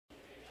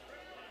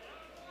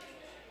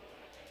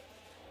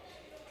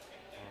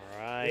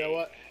Nice. You know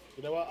what?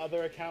 You know what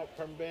other account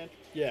from band?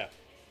 Yeah.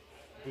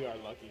 We are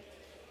lucky.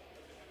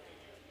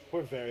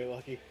 We're very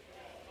lucky.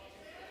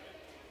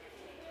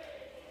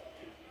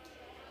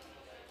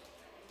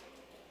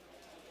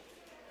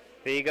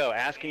 There you go.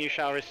 Ask and you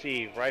shall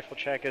receive.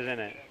 Riflecheck is in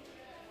it.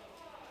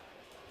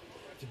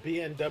 It's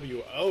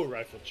BNWO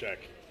Riflecheck.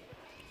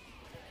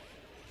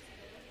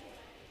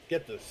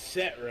 Get the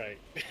set right.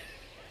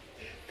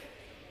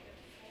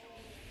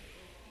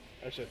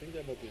 Actually, I think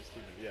that might be a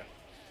Steven. Yeah.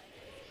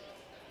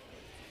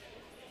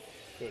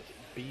 So it's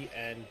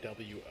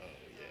BNWO.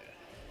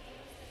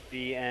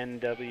 Yeah.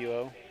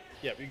 BNWO.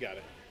 Yep, you got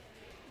it.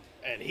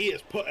 And he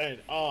is putting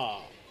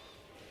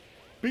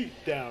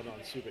beat down on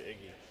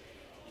SuperIggy.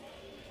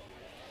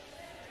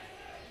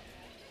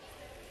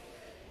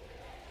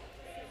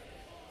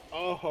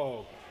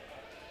 Oh,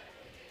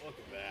 look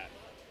at that.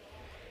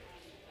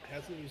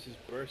 Hasn't used his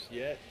burst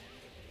yet.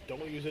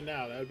 Don't use it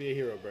now. That would be a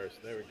hero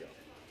burst. There we go.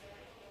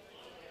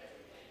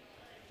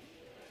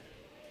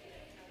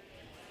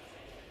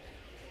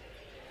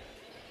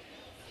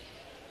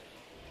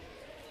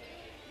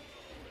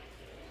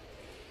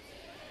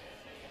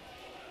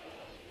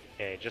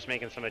 Okay, just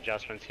making some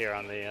adjustments here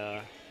on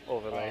the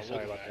overlay.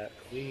 Sorry about that.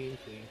 Clean,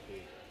 clean,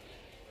 clean.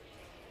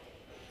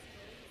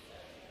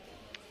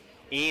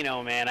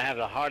 Man, I have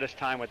the hardest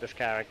time with this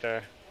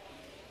character.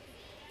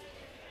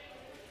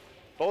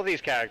 Both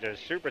these characters,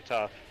 super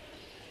tough.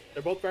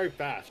 They're both very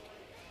fast.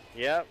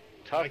 Yep,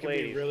 tough that can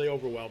ladies. be really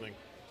overwhelming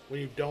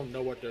when you don't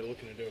know what they're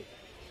looking to do.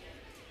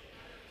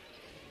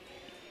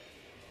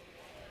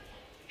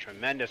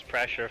 Tremendous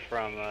pressure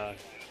from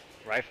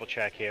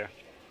Riflecheck here.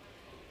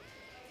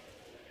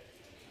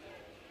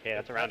 Okay,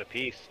 that's around a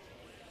piece.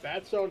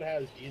 Bad Zone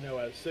has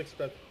as sixth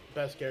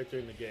best character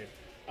in the game.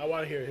 I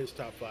want to hear his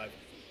top 5.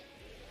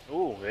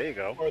 Ooh, there you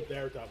go. Or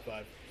their top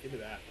 5. Give me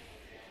that.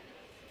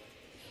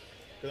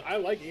 Because I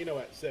like at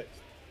 6th.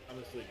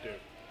 Honestly, do.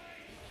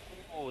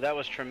 Oh, that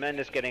was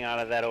tremendous getting out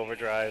of that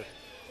overdrive.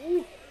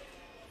 Ooh.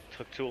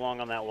 Took too long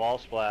on that wall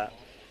splat.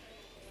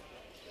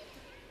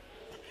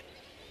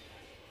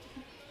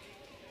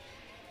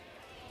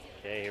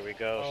 Okay, here we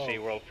go. Oh.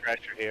 SeaWorld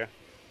pressure here.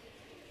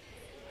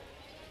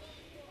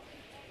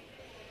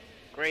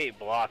 Great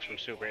blocks from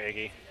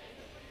SuperIggy.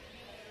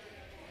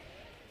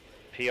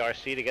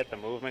 PRC to get the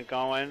movement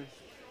going. And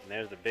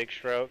there's the big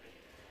stroke.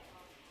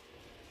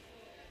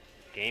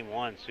 Game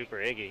 1,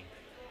 SuperIggy.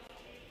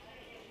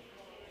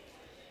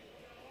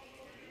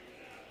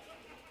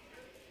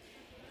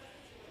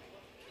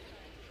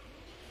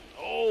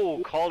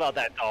 Oh, called out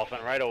that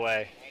dolphin right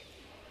away.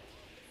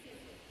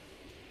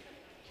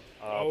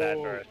 Oh, bad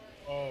burst.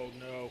 Oh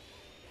no.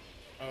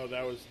 Oh,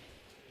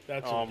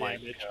 that's Oh some my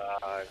damage.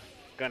 god.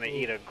 Gonna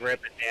eat a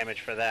grip of damage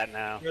for that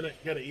now.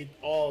 Gonna eat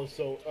all of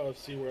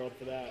SeaWorld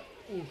for that.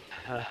 Ooh.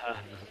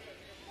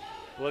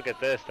 Look at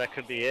this, that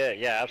could be it.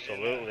 Yeah,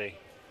 absolutely.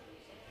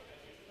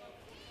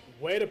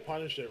 Way to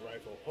punish it,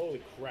 Rifle.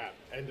 Holy crap.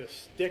 And to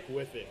stick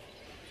with it.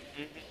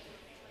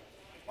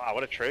 Wow,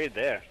 what a trade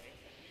there.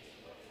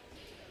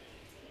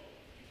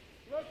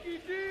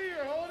 Lucky D,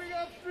 you're holding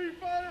up Street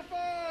Fighter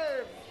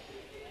 5!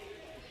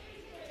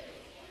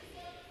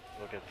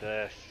 Look at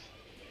this.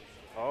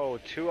 Oh,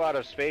 2 out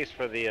of space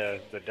for the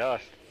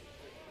dust.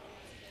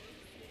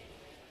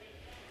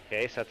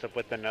 Okay, sets up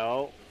with the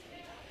no.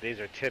 These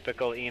are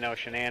typical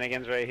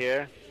shenanigans right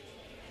here.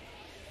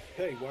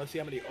 Hey, you want to see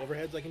how many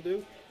overheads I can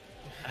do?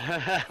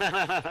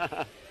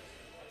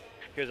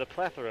 Here's a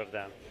plethora of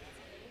them.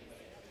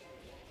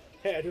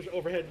 Hey, I just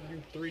overheaded you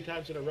 3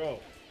 times in a row.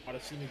 Want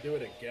to see me do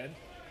it again?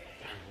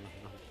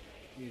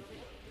 Easy.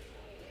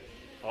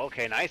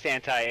 Okay, nice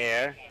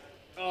anti-air.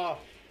 Oh.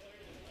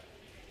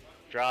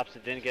 Drops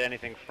it, didn't get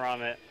anything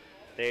from it.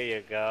 There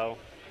you go.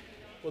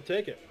 We'll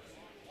take it.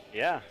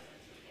 Yeah.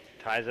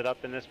 Ties it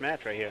up in this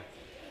match right here.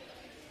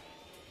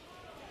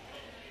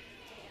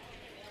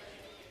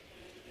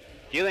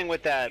 Dealing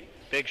with that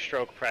big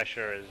stroke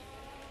pressure is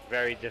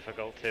very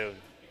difficult too.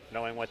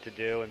 Knowing what to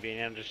do and being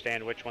able to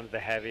understand which one's the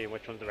heavy and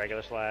which one's the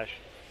regular slash.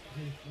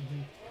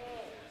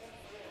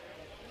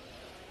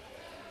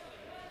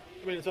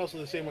 I mean, it's also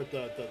the same with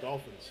the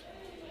Dolphins.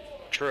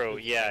 True,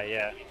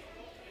 yeah.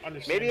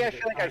 Maybe I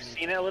feel like I've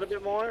seen it a little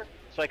bit more,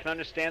 so I can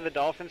understand the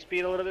dolphin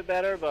speed a little bit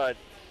better, but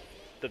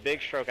the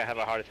big stroke I have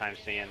a harder time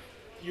seeing.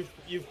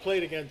 You've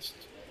played against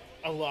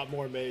a lot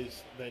more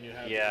Maze than you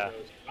have. Yeah.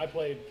 I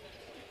played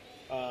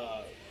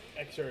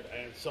Exert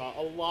and saw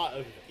a lot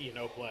of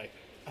play.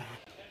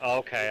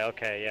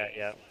 Okay,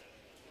 yeah.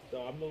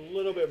 So I'm a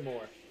little bit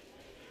more.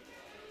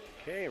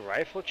 Okay,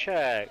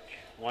 Riflecheck.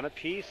 1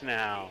 apiece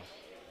now.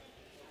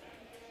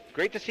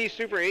 Great to see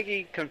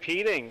SuperIggy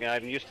competing.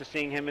 I'm used to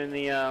seeing him in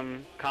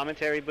the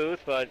commentary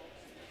booth, but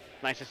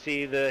nice to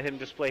see him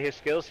display his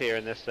skills here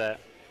in this set.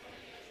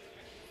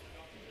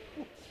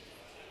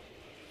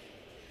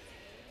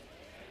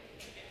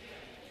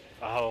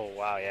 Oh,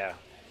 wow, yeah.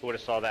 Who would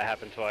have saw that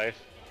happen twice?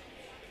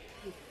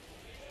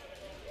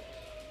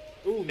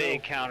 Ooh,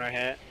 Big counter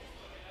hit.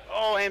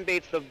 Oh, and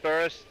baits the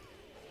burst.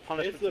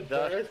 punish It's with the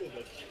the dust. burst and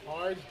the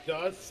charge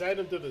does send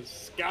him to the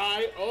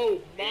sky. Oh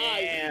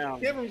my! Damn.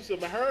 Give him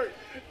some hurt.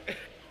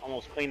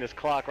 Almost cleaned his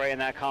clock right in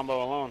that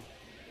combo alone.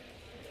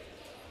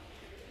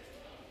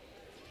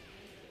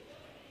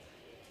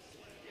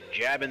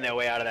 Jabbing their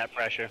way out of that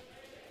pressure.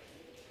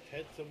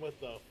 Hits him with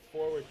the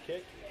forward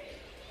kick.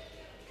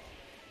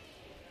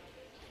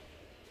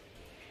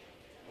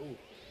 Ooh.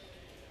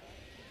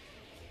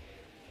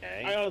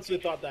 Okay. I honestly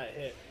thought that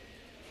hit.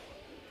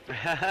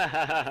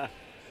 I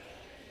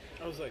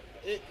was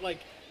like,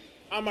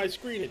 on my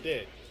screen it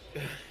did.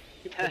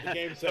 But the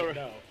game said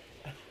no.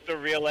 The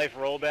real life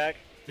rollback.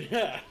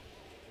 Yeah.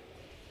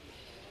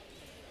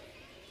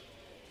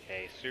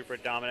 Okay, super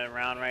dominant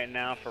round right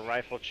now for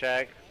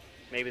Riflecheck.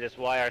 Maybe this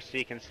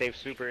YRC can save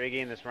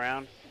SuperIggy in this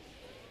round.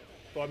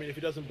 Well, I mean, if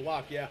he doesn't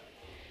block, yeah.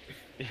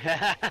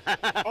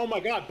 Oh my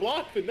God,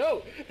 block the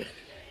note.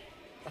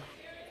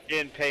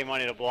 Didn't pay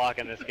money to block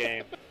in this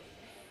game.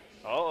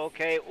 Oh,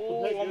 okay.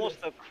 Ooh, almost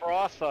a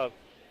cross up.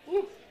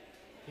 Woo.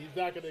 He's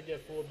not going to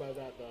get fooled by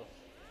that, though.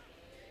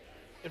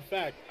 In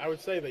fact, I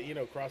would say that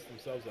Eno crossed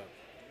themselves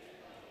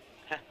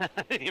up.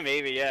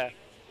 Maybe, yeah.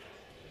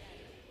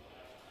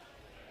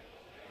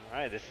 All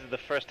right, this is the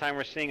first time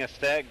we're seeing a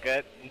set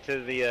get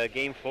into the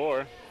game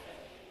 4.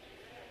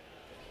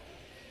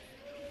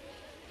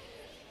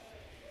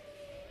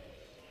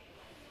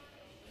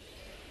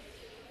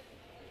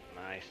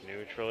 Nice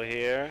neutral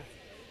here.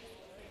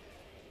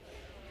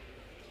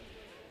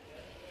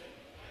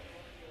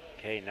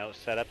 Okay, no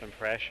setup and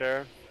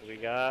pressure. What we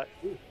got?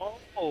 Ooh.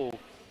 Oh,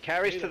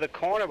 carries to the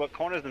corner, but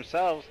corners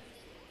themselves.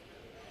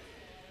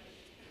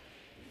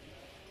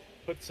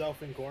 Put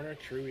self in corner,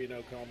 true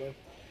Eno combo.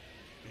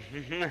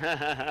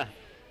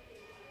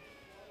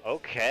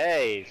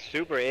 Okay,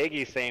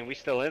 SuperIggy saying we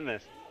still in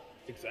this.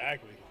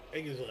 Exactly.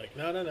 Iggy's like,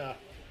 no.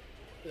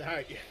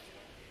 Alright,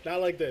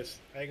 not like this.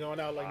 I ain't going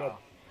out like no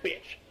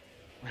bitch.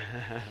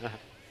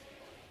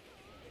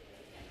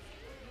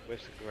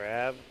 Whips a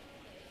grab.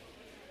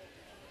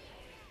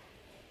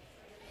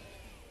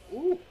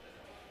 Ooh.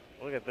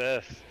 Look at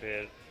this,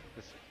 dude.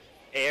 This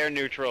air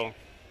neutral.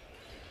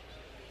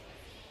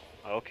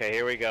 Okay,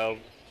 here we go.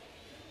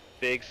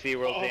 Big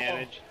C-roll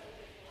damage.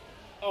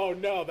 Oh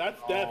no,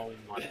 that's death. Oh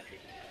my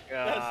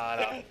God.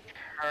 That's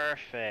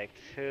Perfect,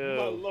 too.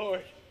 My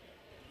lord.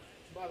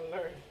 My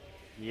lord.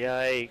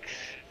 Yikes.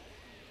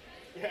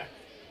 Yeah.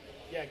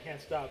 Yeah, I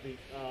can't stop me.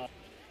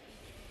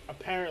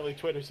 Apparently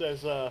Twitter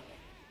says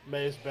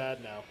May is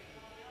bad now.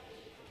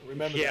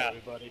 Remember that,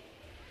 everybody.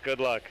 Good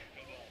luck.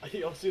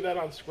 You'll see that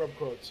on scrub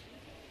quotes.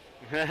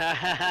 God,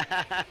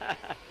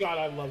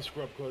 I love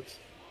scrub quotes.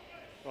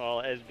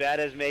 Well, as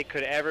bad as May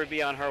could ever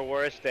be on her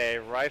worst day,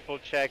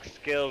 Riflecheck's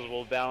skills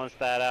will balance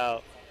that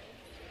out.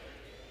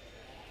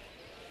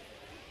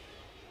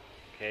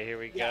 Okay, here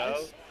we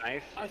go.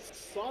 Nice. I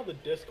saw the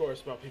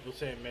discourse about people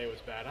saying May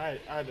was bad.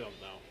 I don't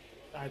know.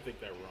 I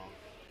think they're wrong.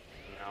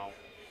 No,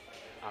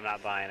 I'm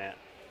not buying it.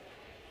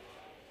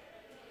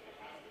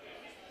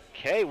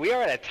 Okay, we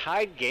are at a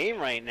tied game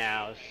right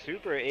now.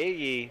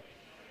 SuperIggy.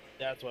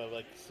 That's what I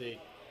like to see.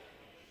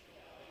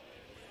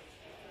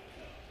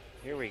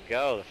 Here we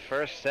go. The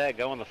first set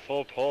going the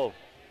full pull.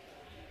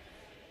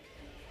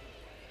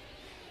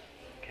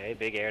 Okay,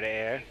 big air to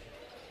air.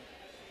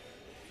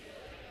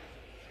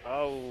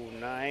 Oh,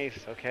 nice.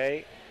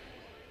 Okay.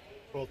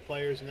 Both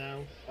players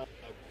now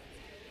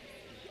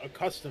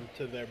accustomed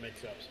to their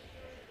mix-ups.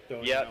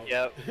 So,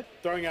 Yep.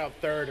 Throwing out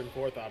third and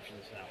fourth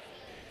options now.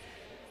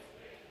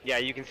 Yeah,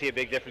 you can see a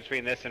big difference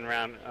between this and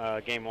round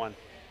game 1.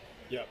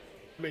 Yep.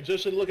 I mean,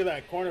 just look at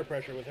that corner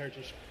pressure with her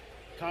just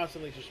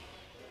constantly just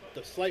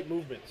the slight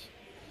movements.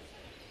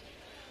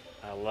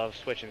 I love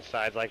switching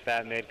sides like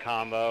that mid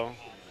combo. Oh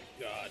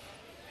my God.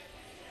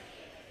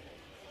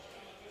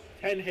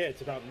 10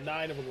 hits, about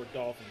 9 of them were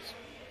dolphins.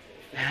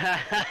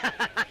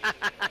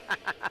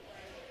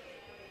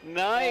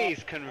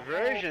 Nice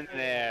conversion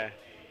there.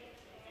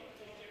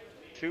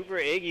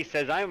 SuperIggy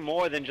says, I'm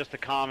more than just a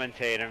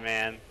commentator,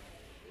 man.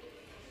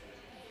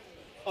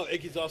 Oh,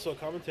 Iggy's also a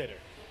commentator.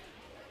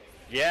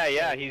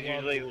 Yeah, he's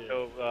usually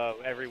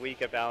every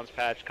week at Balance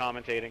Patch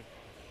commentating.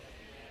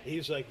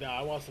 He's like, no,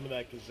 I want some of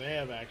that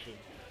Kazam action.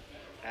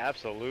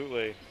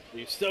 Absolutely.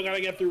 You still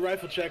gotta get through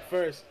Riflecheck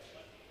first.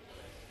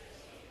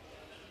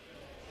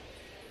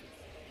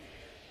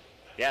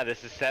 Yeah,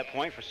 this is set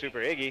point for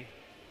SuperIggy.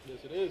 Yes,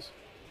 it is.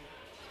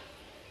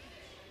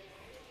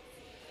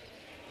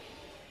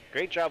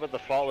 Great job with the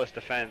faultless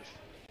defense.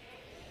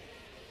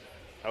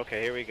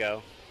 Okay, here we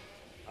go.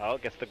 Oh,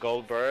 gets the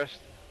gold burst.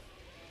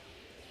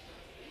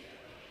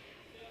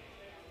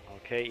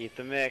 Okay, eat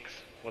the mix.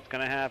 What's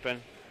gonna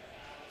happen?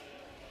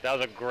 That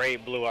was a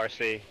great blue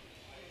RC.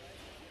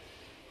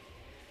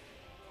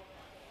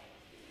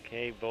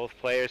 Okay, both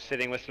players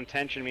sitting with some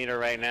tension meter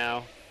right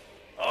now.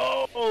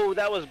 Oh,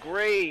 that was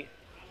great.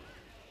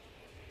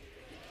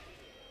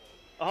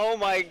 Oh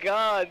my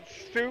God,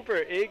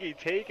 SuperIggy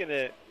taking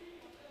it.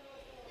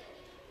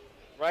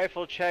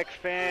 Riflecheck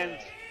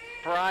fans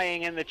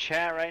frying in the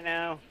chat right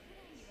now.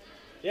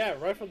 Yeah,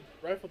 rifle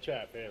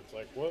chat fans,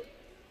 like what?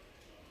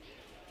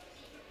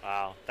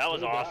 Wow, that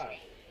was Who awesome. died?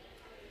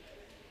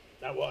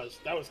 That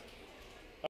was